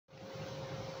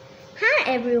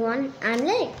everyone, I'm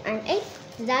Lily. I'm 8.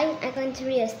 Today I'm going to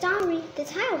read a story. The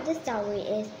title of the story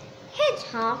is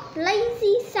Hedgehog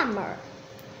Lazy Summer.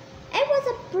 It was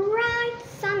a bright,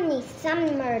 sunny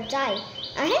summer day.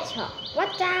 A hedgehog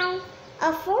walked down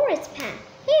a forest path.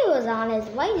 He was on his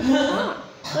way to the pond,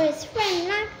 where his friend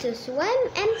liked to swim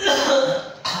and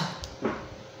play.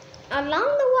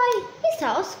 Along the way, he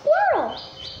saw a squirrel.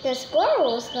 The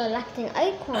squirrel was collecting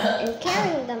acorns and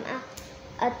carrying them up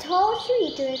a tall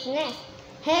tree to his nest.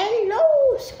 "Hello,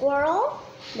 squirrel,"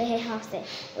 the hedgehog said.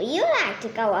 "Would you like to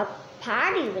go a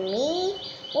party with me?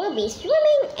 We'll be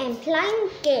swimming and playing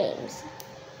games."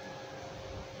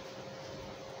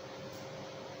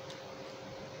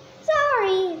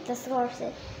 "Sorry," the squirrel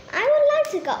said. "I would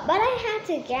like to go, but I have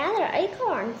to gather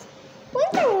acorns.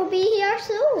 Winter will be here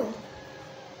soon."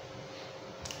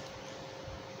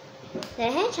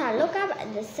 The hedgehog looked up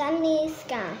at the sunny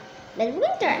sky. "But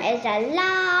winter is a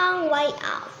long way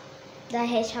off," the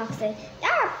hedgehog said.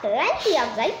 "There are plenty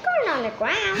of acorns on the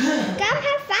ground. Come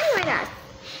have fun with us."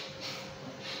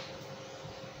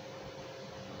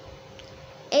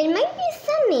 "It may be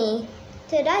sunny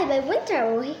today, but winter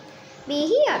will be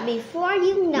here before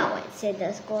you know it," said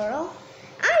the squirrel.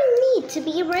 "I need to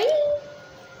be ready."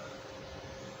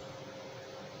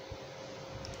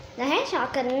 The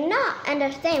hedgehog could not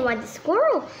understand why the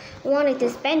squirrel wanted to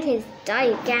spend his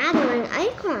day gathering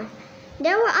acorns.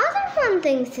 There were other fun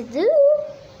things to do.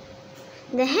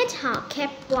 The hedgehog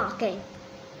kept walking.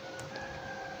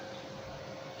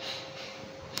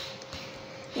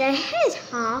 The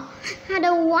hedgehog had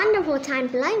a wonderful time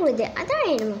playing with the other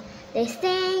animals. They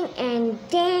sang and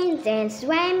danced and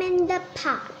swam in the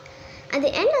pond. At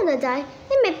the end of the day,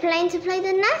 they made plans to play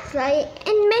the next day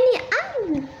and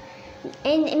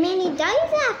many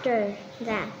days after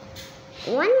that.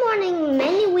 One morning,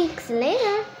 many weeks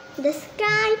later, the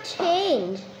sky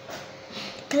changed.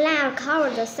 Clouds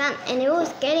covered the sun and it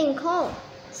was getting cold.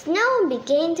 Snow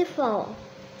began to fall.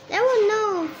 There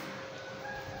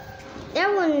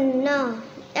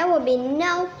would be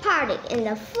no party in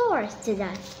the forest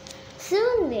today.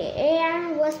 Soon the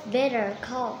air was bitter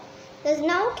cold. The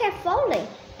snow kept falling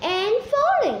and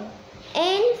falling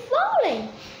and falling.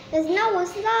 The snow was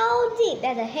so deep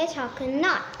that the hedgehog could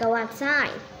not go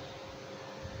outside.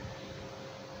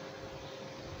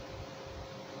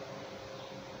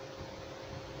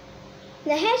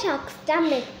 The hedgehog's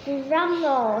stomach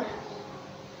grumbled.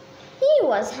 He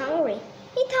was hungry.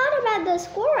 He thought about the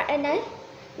squirrel and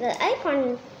the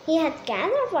acorn he had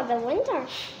gathered for the winter.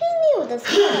 He knew the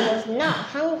squirrel was not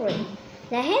hungry.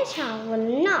 The hedgehog would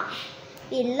not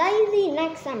be lazy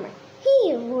next summer.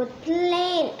 He would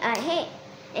plan ahead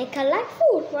and collect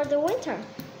food for the winter,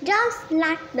 just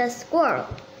like the squirrel.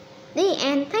 The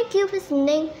end. Thank you for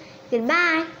listening.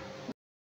 Goodbye.